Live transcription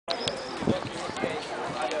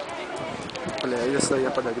если я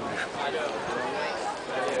подать больше.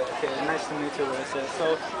 Okay, nice to meet you.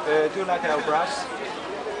 So, do you like a brush?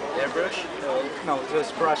 Airbrush? No,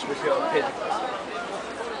 just brush with your pen.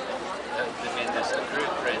 You mean this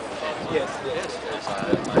acrylic print? Yes, yes. Yes, I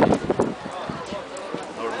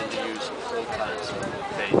normally use all kinds of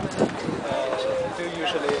paint. Do you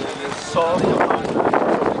usually use soft or hard?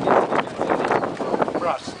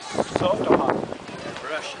 Brush, soft or hard?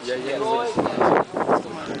 Brushes? Я Yes.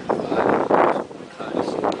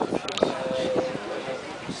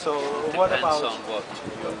 So what Depends about? on what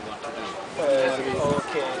you want to do.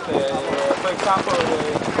 Okay. For example,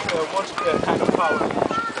 what kind of color?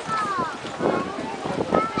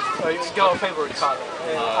 Your favorite color?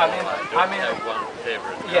 I mean, have one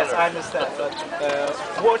favorite yes, color. I understand. But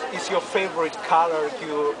what is your favorite color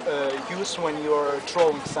you use when you're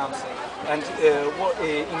drawing something? And what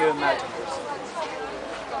in your imagination?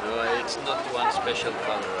 No, it's not one special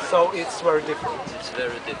color. So it's very different. It's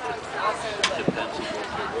very different. It depends on what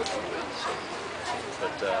you're working with. So,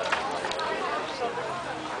 but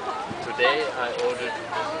today I ordered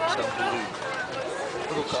some blue.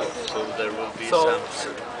 So there will be some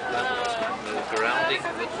grounding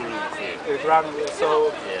with blue here. Grounding. So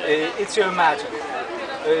it's your imagine.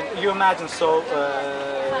 You imagine. So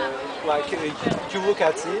like you look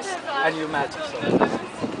at this and you imagine. So.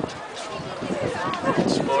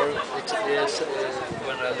 It's more. It is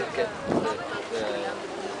when I look at the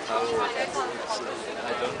power. I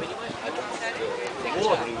don't think it's blue.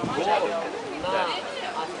 I look at that.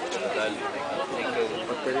 I think of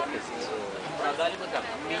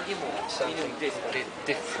something different.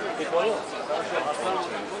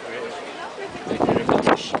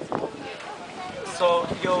 So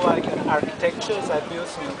you like an architecture that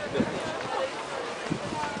builds you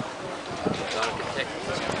Architect,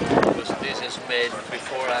 because this is made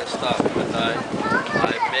before I start, but I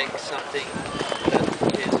make something that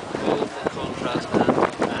is both in contrast and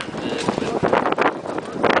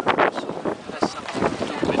so has something to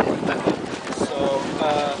do with it. So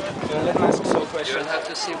let me ask you a question. You'll have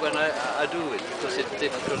to see when I do it, because it's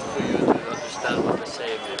difficult for you to understand what I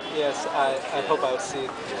say. Yes, I hope I'll see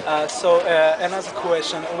it. So another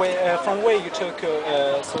question, from where you took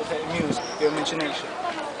sort of muse, your imagination?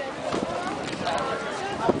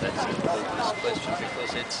 That's a hopeless question,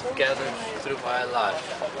 because it's gathered through my life,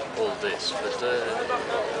 all this. But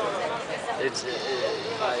it's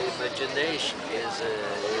my imagination is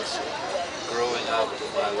growing out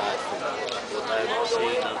of my life, what I've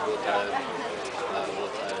seen and what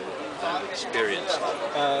I've experienced.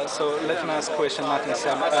 So let me ask a question, Martin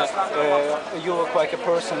Sam. You look like a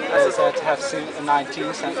person that have seen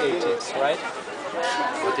 90s and 80s, right?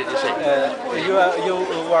 What did you say?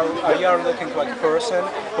 You are looking like a person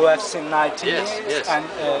who has seen 90s, Yes. and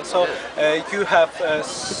so you have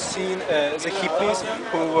seen the hippies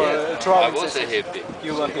who were drawing. I was a hippie.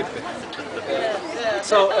 You were hippie.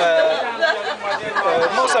 So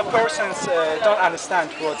most of persons don't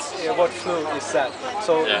understand what flu is that.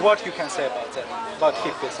 So what you can say about that, about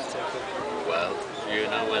hippies and so forth? Well, you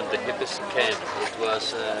know, when the hippies came, it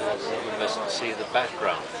was you must see the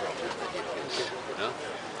background from the hippies, you know,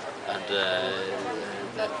 and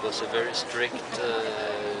that was a very strict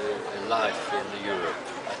life in Europe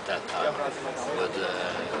at that time, with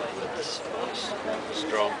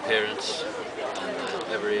strong parents, and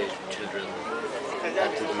every children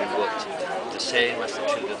had to do what the same as the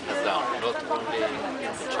children had done, not only in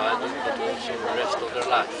the childhood but also the rest of their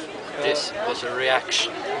life. This was a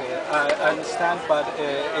reaction. I understand, but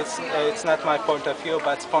it's not my point of view,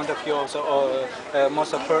 but it's point of view also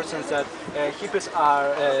most of persons that hippies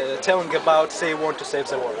are telling about they want to save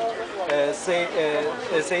the world. They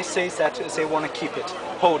say that they want to keep it,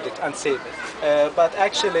 hold it, and save it. But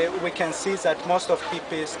actually, we can see that most of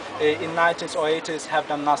hippies in 90s or 80s have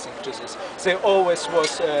done nothing to this. They always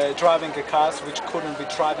was driving a cars which couldn't be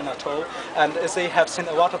driven at all, and they have seen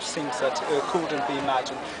a lot of things that couldn't be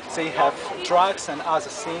imagined. They have drugs and other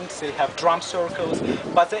things. They have drum circles,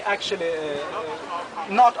 but they actually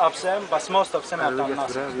not of them, but most of them have done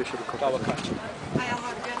nothing to our country.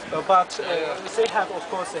 But they have, of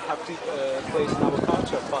course, they have deep place in our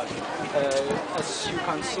culture. But as you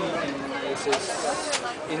can see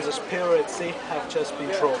in this period, they have just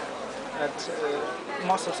been drawn, and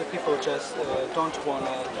most of the people just don't want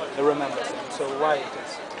to remember them. So why it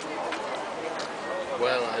is?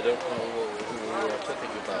 Well, I don't know who you are talking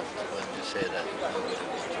about when you say that nobody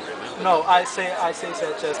wants to remember. No, I say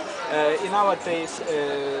that just in our days,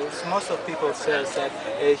 most of people say that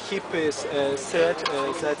hippies said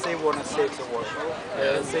that they want to save the world.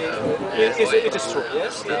 It is true.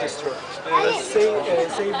 Yes, it is true.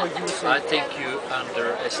 They were using. I think you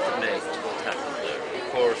underestimate what happened there. Of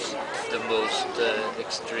course, the most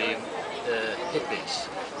extreme hippies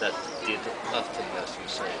that did nothing, as you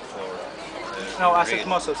say, for. No, I said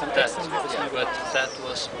most of them. Yeah, but that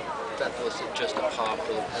was just a part of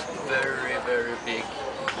a very, very big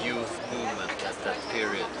youth movement at that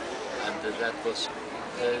period, and that was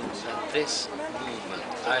and this movement,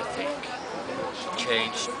 I think,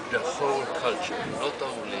 changed the whole culture, not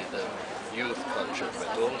only the youth culture, but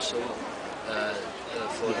also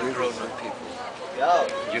for the grown-up people.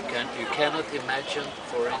 You cannot imagine,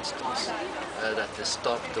 for instance, that they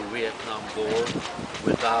stopped the Vietnam War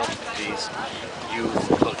without this youth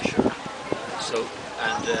culture. So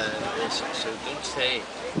don't say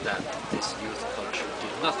that this youth culture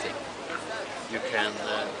did nothing. You can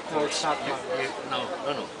No, it's not.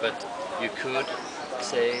 no. But you could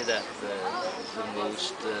say that the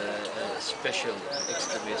most special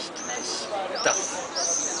extremist stuff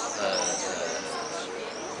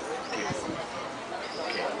people.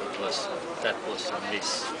 Okay, that was a miss.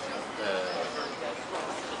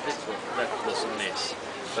 That was a miss.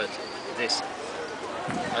 But this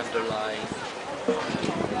underlying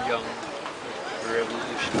young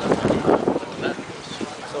revolutionary